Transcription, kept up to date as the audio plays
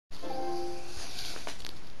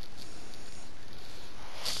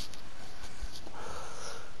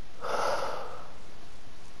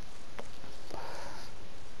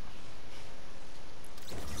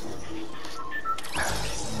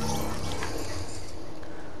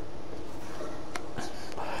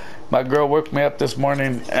My girl woke me up this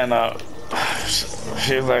morning and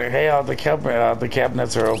she was like, "Hey, all the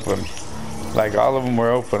cabinets are open. Like all of them were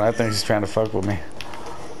open. I think she's trying to fuck with me."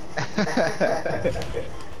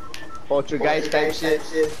 Poltergeist type shit.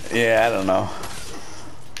 Yeah, I don't know.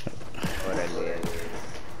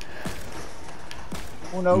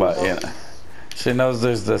 Who knows? But yeah, she knows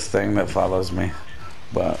there's this thing that follows me.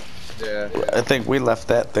 But Yeah. I think we left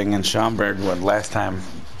that thing in Schaumburg when last time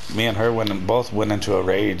me and her both went into a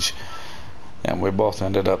rage, and we both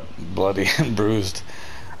ended up bloody and bruised.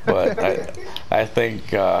 But I think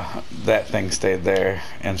that thing stayed there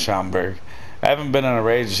in Schaumburg. I haven't been in a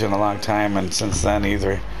rage in a long time, and since then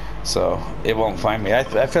either. So it won't find me.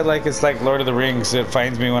 I feel like it's like Lord of the Rings. It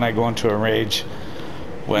finds me when I go into a rage.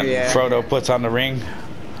 When Frodo puts on the ring.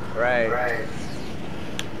 Right.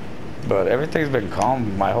 But everything's been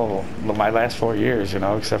calm my last 4 years, you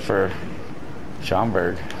know, except for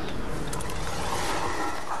Schaumburg.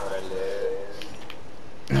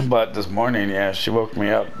 But this morning, yeah, she woke me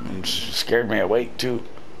up and she scared me awake too.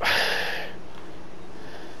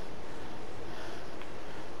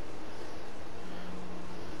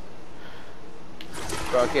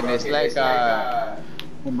 Fucking, it's like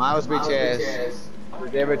Mouse bitch ass.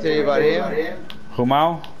 Did they ever tell you about him?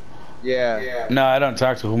 Humao? Yeah. No, I don't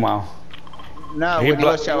talk to Humao. No, when he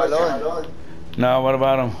was Chavalon. No, what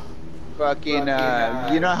about him? Fucking,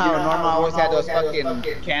 you know how Norma always had those fucking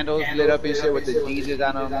candles lit up and shit with the Jesus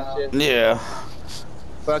on them and shit? Yeah.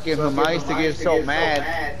 Fucking Humao used to get so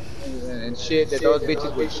mad and shit that those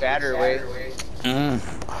bitches would shatter away.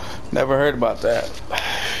 Never heard about that.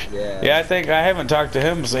 Yeah, I think I haven't talked to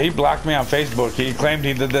him. So he blocked me on Facebook. He claimed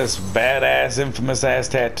he did this badass, infamous ass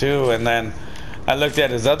tattoo, and then I looked at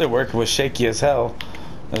his other work. It was shaky as hell.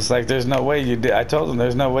 It's like there's no way you did. I told him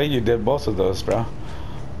there's no way you did both of those, bro.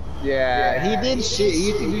 Yeah, he did shit.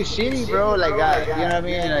 He shitty, bro. Like, you know what I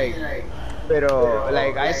mean? Like, pero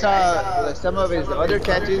like I saw some of his other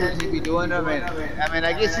tattoos that he be doing them, and I mean,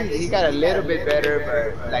 I guess he got a little bit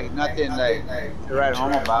better, but like nothing like to write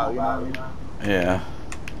home about. You know what I mean? Yeah.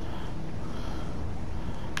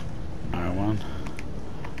 Alright, one.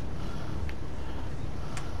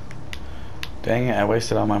 Dang it, I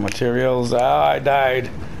wasted all my materials. Ah, I died.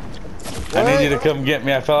 What? I need you to come get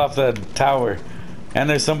me. I fell off the tower. And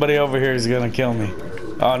there's somebody over here who's gonna kill me.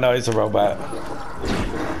 Oh no, he's a robot.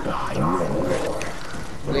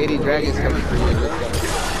 Lady Dragon's coming for you.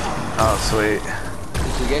 Oh, sweet.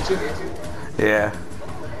 Did she get you? Yeah.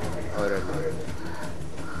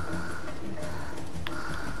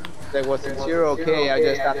 Like, well, since you're okay, I'll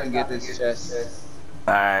just stop and get this chest.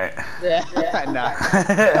 Alright. Yeah, nah.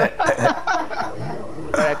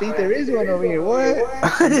 But I think there is one over here. What?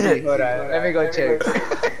 Hold on, let me go check.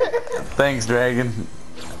 Thanks, Dragon.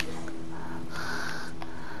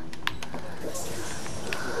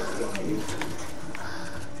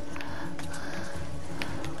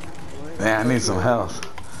 Man, I need some health.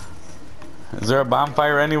 Is there a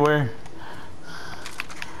bonfire anywhere?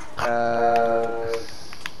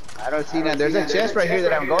 I don't see none. There's a chest right here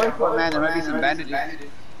that I'm going for, man. There might be some bandages.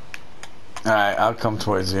 Alright, I'll come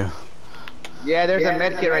towards you. Yeah, there's a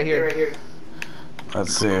med kit right here.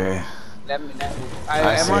 Let's see.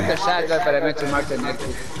 I marked the shotgun, but I meant to mark the med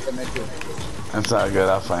kit. That's all good.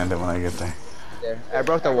 I'll find it when I get there. There. I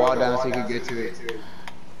broke the wall down so you can get to it.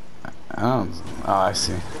 Oh, I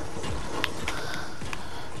see.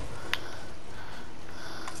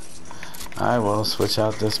 I will switch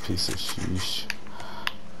out this piece of sheesh.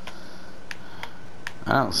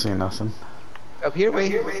 I don't see nothing. Up here,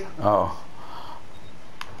 wait. Oh.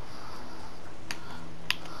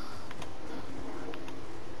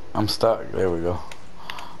 I'm stuck. There we go.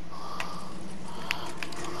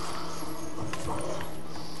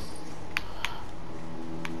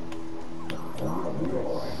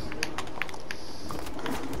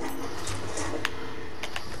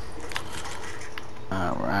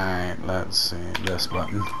 Alright, let's see this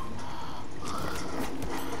button.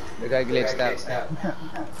 The guy glitched out.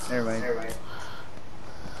 Never mind.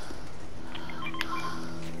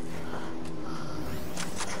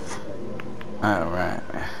 Alright,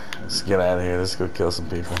 let's get out of here. Let's go kill some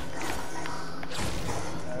people.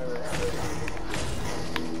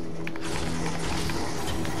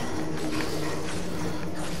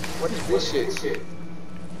 What is this shit?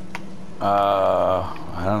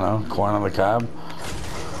 I don't know. Corn on the cob?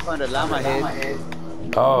 I found a llama head.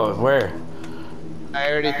 Oh, where? I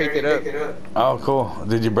already picked it up. Oh, cool.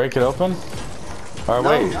 Did you break it open? Or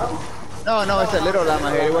wait. No, it's a little llama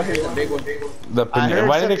head. It wasn't a big one.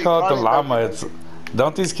 Why do they call it the llama?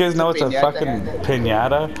 Don't these kids know it's a fucking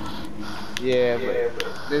piñata? Yeah,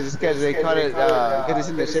 but this is because they call it because it's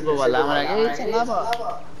in the shape of a llama. Like, hey, it's a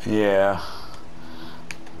llama. Yeah,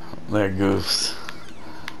 they're goofs.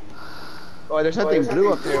 Oh, there's something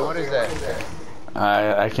blue up there. What is that?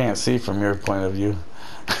 I can't see from your point of view.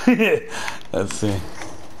 Let's see.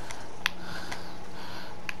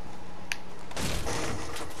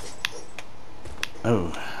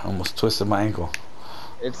 Oh, almost twisted my ankle.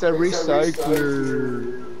 It's a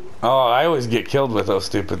recycler. Oh, I always get killed with those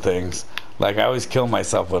stupid things. Like I always kill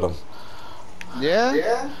myself with them. Yeah?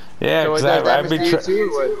 Yeah, So it because does I'd damage be to you too?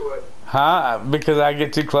 What? huh? Because I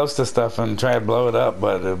get too close to stuff and try to blow it up,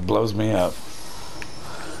 but it blows me up.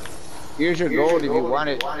 Here's your gold if you want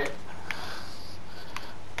it.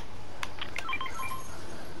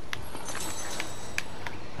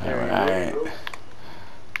 Alright.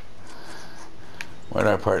 Where'd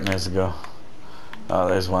our partners go? Oh,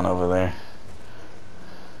 there's one over there.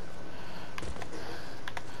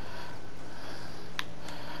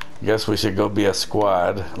 Guess we should go be a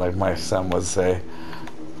squad, like my son would say.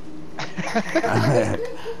 I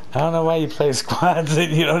don't know why you play squads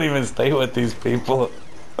and you don't even stay with these people.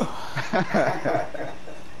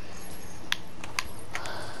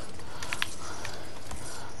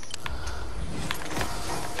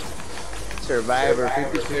 Survivor,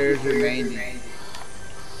 50 players remaining.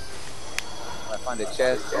 I found a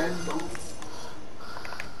chest.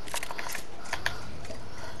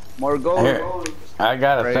 More gold. Here, I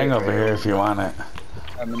got a Right thing here, over here if you want it.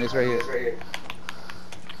 I mean, it's right here.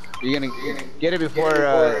 You're gonna get it before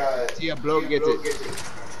Tia Bloke gets it.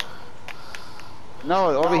 No,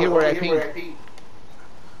 over here where I ping.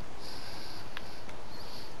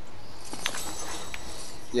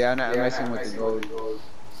 Yeah, I'm not messing with the gold.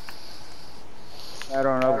 I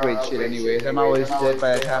don't upgrade shit anyways. I'm always dead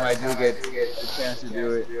by the time I do get the chance to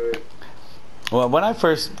do it. Well, when I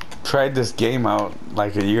first tried this game out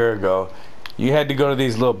like a year ago, you had to go to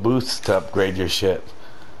these little booths to upgrade your shit.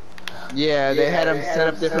 Yeah, they had them set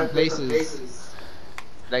up different places.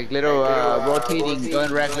 Like little rotating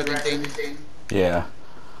gun rack looking things. Yeah.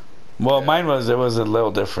 Well, mine was, it was a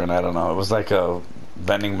little different. I don't know. It was like a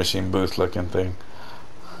vending machine booth looking thing.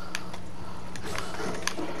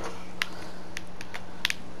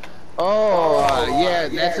 Oh, yeah,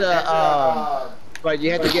 that's a, but you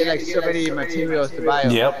had to get like so many materials to buy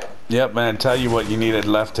them. Yep, and I tell you what you needed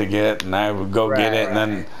left to get, and I would go get it, and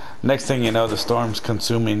then next thing you know, the storm's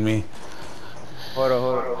consuming me. Hold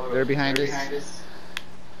on. They're behind us.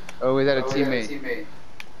 Oh, is that a teammate?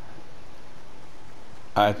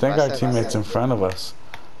 I think our teammate's in front of us.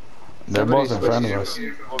 They're both in front of us.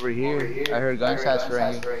 Over here. I heard gunshots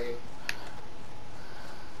right here.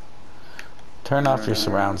 Turn off your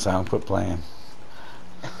surround sound. Quit playing.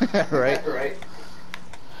 Right.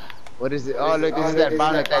 What is it? Oh, look, this is that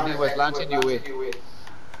bomb that dude was launching you with.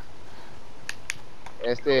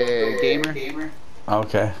 That's the gamer.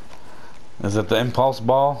 Okay. Is it the impulse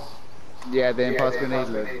ball? Yeah, the impulse grenade.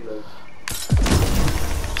 Look.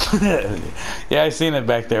 Yeah, I seen it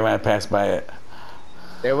back there when I passed by it.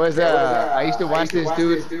 There was I used to watch this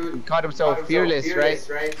dude. He called himself Fearless, right?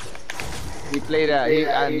 He played on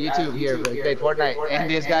YouTube here. He played Fortnite, and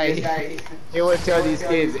this guy, he would tell these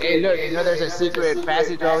kids, "Hey, look, you know there's a secret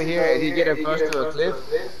passage over here," and he'd get them close to a cliff.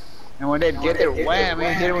 And when they'd get there, wham!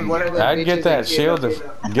 He'd hit him with one of the. I'd get that shield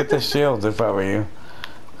get the shield if I were you.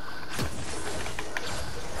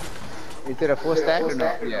 You did a full stack or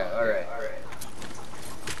no? Yeah, all right.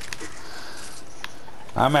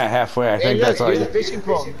 I'm at halfway. I think Look, that's all here's you. a fishing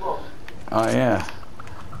pole. Oh yeah.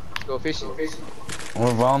 Let's go fishing.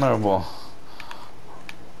 We're vulnerable.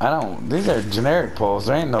 I don't. These are generic poles.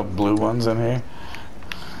 There ain't no blue ones in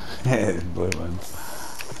here. Blue ones.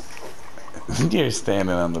 You're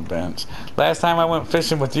standing on the bench. Last time I went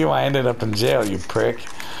fishing with you, I ended up in jail. You prick.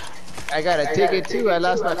 I got a ticket too. I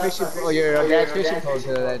lost my fishing pole. Your dad's fishing pole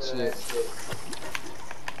to that shit.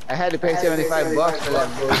 I had to pay $75 for that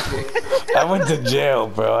bullshit. I went to jail,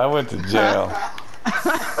 bro. I went to jail.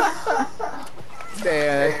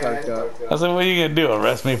 Damn, that's fucked up. I said, what are you gonna do?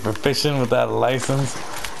 Arrest me for fishing without a license?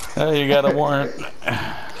 Oh, you got a warrant.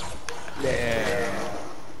 Yeah.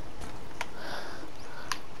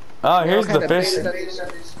 Oh, here's the fish.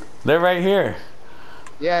 They're right here.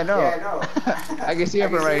 Yeah, I know. I can see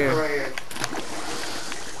them from right here.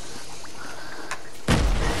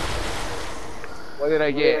 What did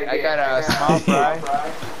I get? I got a small fry.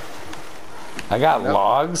 I got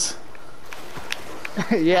logs.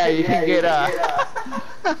 Yeah, you can get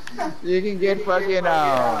you can get fucking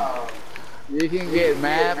you can get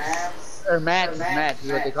maps or mats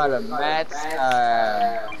is what they call them. Mats,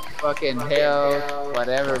 fucking hell,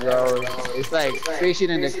 whatever, bro. It's like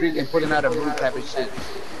fishing in the creek and pulling out a boot type of shit.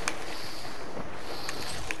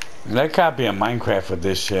 They're copying Minecraft with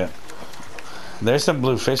this shit. There's some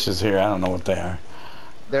blue fishes here. I don't know what they are.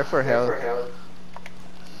 They're for health.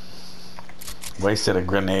 Wasted a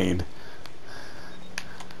grenade.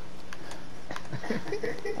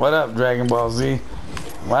 What up, Dragon Ball Z?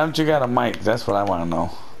 Why don't you got a mic? That's what I want to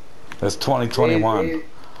know. It's 2021.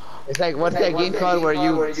 It's like, what's that game called where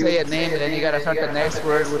you say a name and then you gotta start the next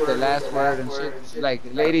word with the last word and shit? Like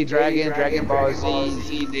Lady Dragon, Dragon Ball Z,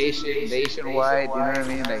 Z Nation, Nationwide, you know what I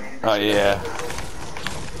mean? Like. Oh yeah.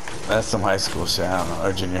 That's some high school shit, I don't know,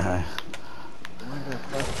 or junior high.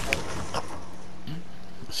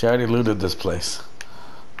 She already looted this place.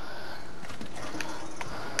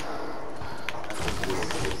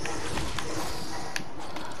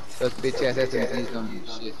 Those bitch ass SMGs don't do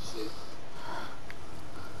shit.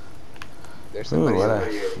 There's Ooh,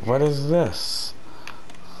 somebody what is this?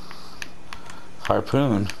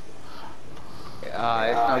 Harpoon. it's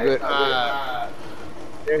no good.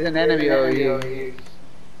 There's an enemy over here.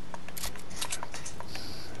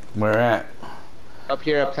 Where at? Up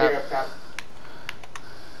here, up top.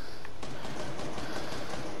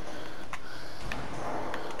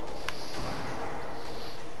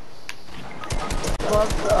 Well,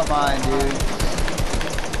 come on, dude.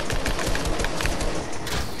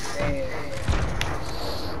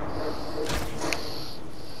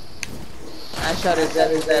 I shot his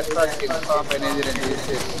that fucking pump and it didn't do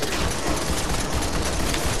shit.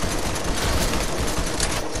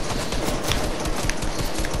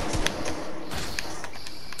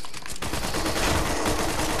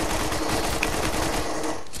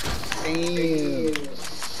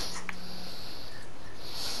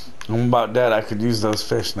 I'm about dead. I could use those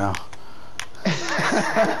fish now.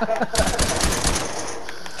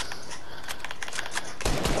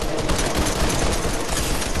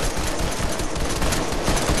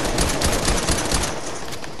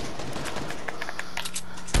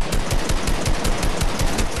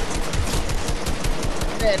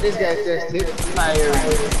 Man, this guy's just hit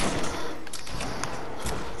firing.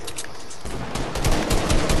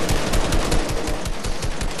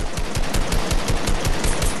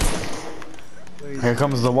 Here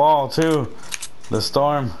comes the wall too. The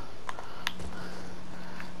storm.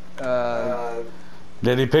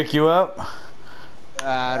 Did he pick you up?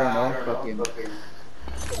 I don't know. Fucking.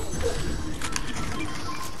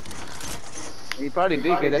 He probably did,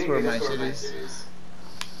 because that's where my shit is.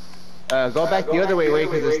 Go back the other way,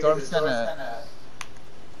 because the storm's kinda.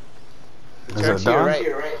 Is it done? Right.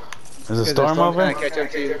 Is the storm over? Catch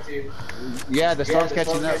up to you. Yeah, the storm's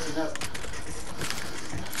catching up.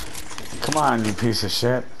 Come on, you piece of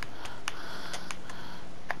shit.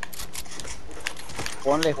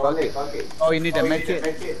 Only fuck it. Oh, you need to make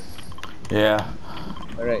it? Yeah.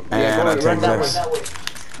 Alright. And Yeah, I run take that this.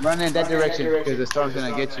 way. Run in that direction, because the storm's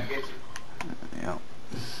gonna get you. Yeah.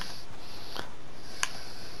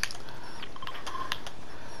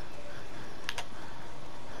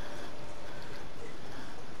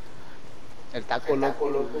 El taco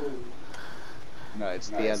loco. No, it's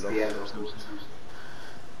Tia Loco.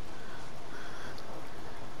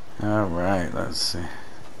 Alright, let's see.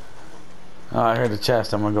 Oh, I heard a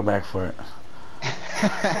chest. I'm gonna go back for it.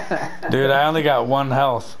 Dude, I only got 1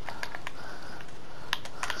 health.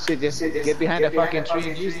 Shit, just get behind the fucking tree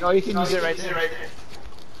and use it. Oh, you can use it right there.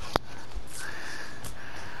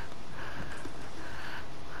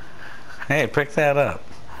 Hey, pick that up.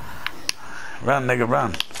 Run, nigga,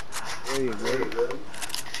 run. There you go.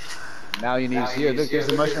 Now you need here. Look, there's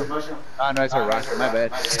a mushroom. Oh no, it's a rock. My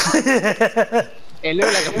bad. It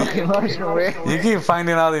looked like a fucking mushroom, man. You keep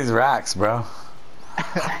finding all these rocks, bro.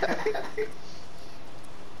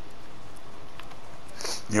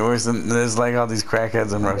 You're worse than there's like all these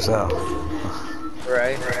crackheads in Rochelle.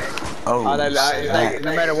 Right. Oh, like,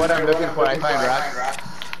 no matter what I'm looking for, I find rocks.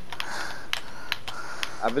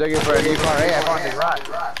 I've been looking for a new car. Hey, I found this rock.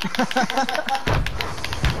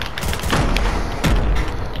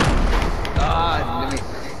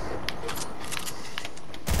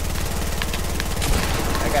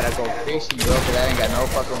 I gotta go fishing, bro, because I ain't got no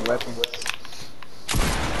fucking weapons.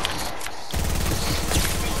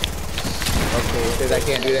 Okay, it says I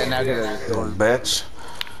can't do that now because of the storm. Bitch,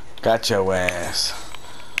 got your ass.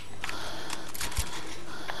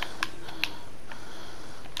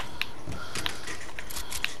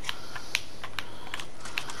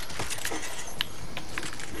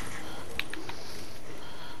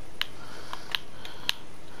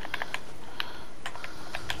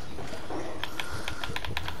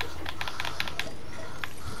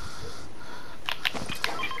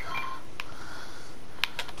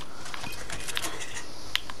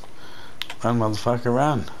 Run, motherfucker,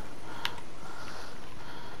 run.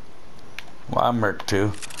 Well, I'm murked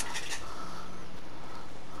too.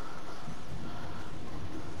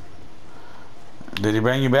 Did he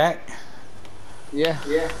bring you back? Yeah.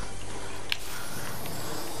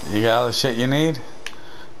 You got all the shit you need?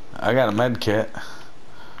 I got a med kit.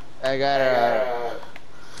 I got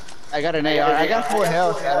an AR. I got full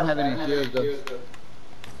health. I don't have any shields though.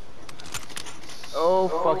 Oh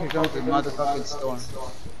fuck! Here comes the motherfucking storm.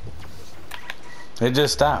 It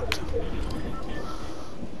just stopped.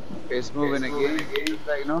 It's moving again. Looks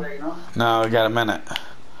like no. No, we got a minute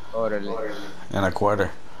Orderly. and a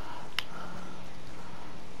quarter.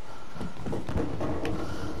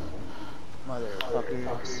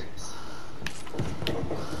 Motherfuckers.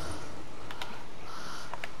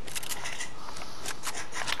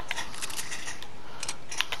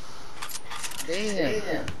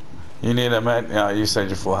 Damn. You need a med? Yeah, you said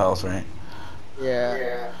you're full health, right?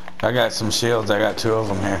 Yeah. I got some shields. I got 2 of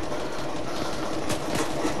them here.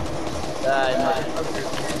 Die,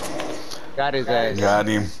 motherfucker. Got his ass. Got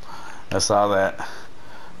him. I saw that.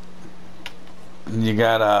 You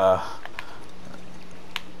got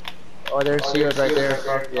Oh, there's shields right there.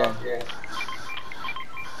 Fuck yeah.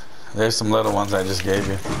 There's some little ones I just gave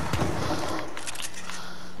you.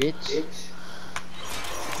 Bitch.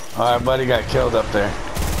 Alright, buddy got killed up there.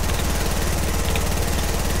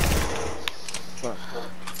 Fuck.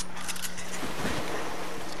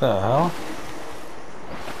 What the hell?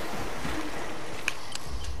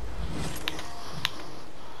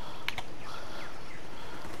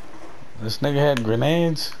 This nigga had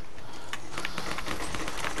grenades?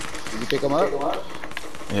 Did you pick him up?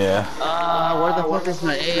 Yeah. Where the fuck is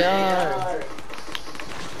my AR?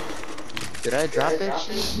 Did I drop that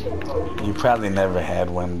shit? You probably never had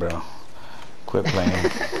one, bro. Quit playing.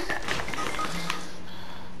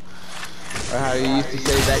 Or how you used to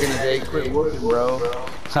say back in the day, quit whooping, bro.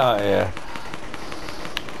 Oh, yeah.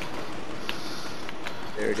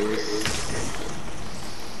 There it is.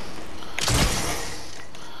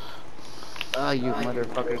 Oh, you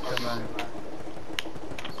motherfucker, come on.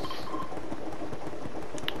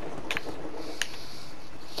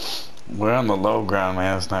 We're on the low ground,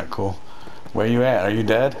 man. It's not cool. Where you at? Are you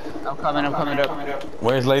dead? I'm coming up.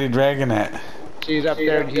 Where's Lady Dragon at? She's up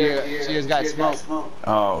there, she just got smoked.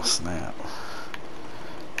 Oh, snap.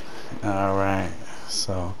 Alright.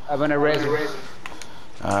 So. I'm gonna raise her.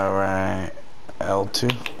 Alright.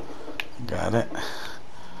 L2. Got it.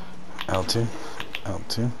 L2.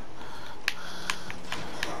 L2.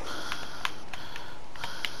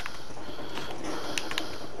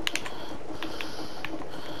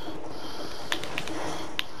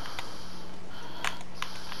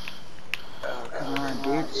 Come on,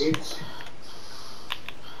 bitch.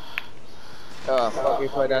 Oh, fuck, we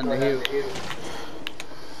fell down the hill.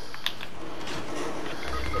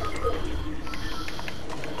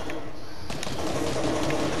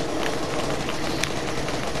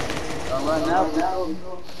 Don't run now.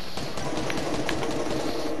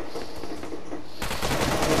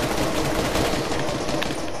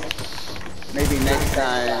 Maybe next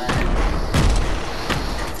time.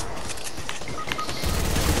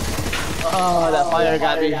 Oh, that fire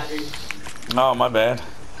got me. Oh, my bad.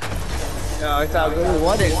 No, it's all good. We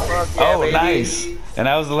won it. Fuck yeah, Oh, baby. nice. And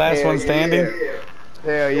that was the last one standing?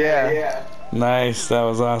 Hell yeah. Nice. That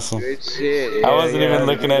was awesome. Good shit. I wasn't even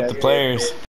looking at the players.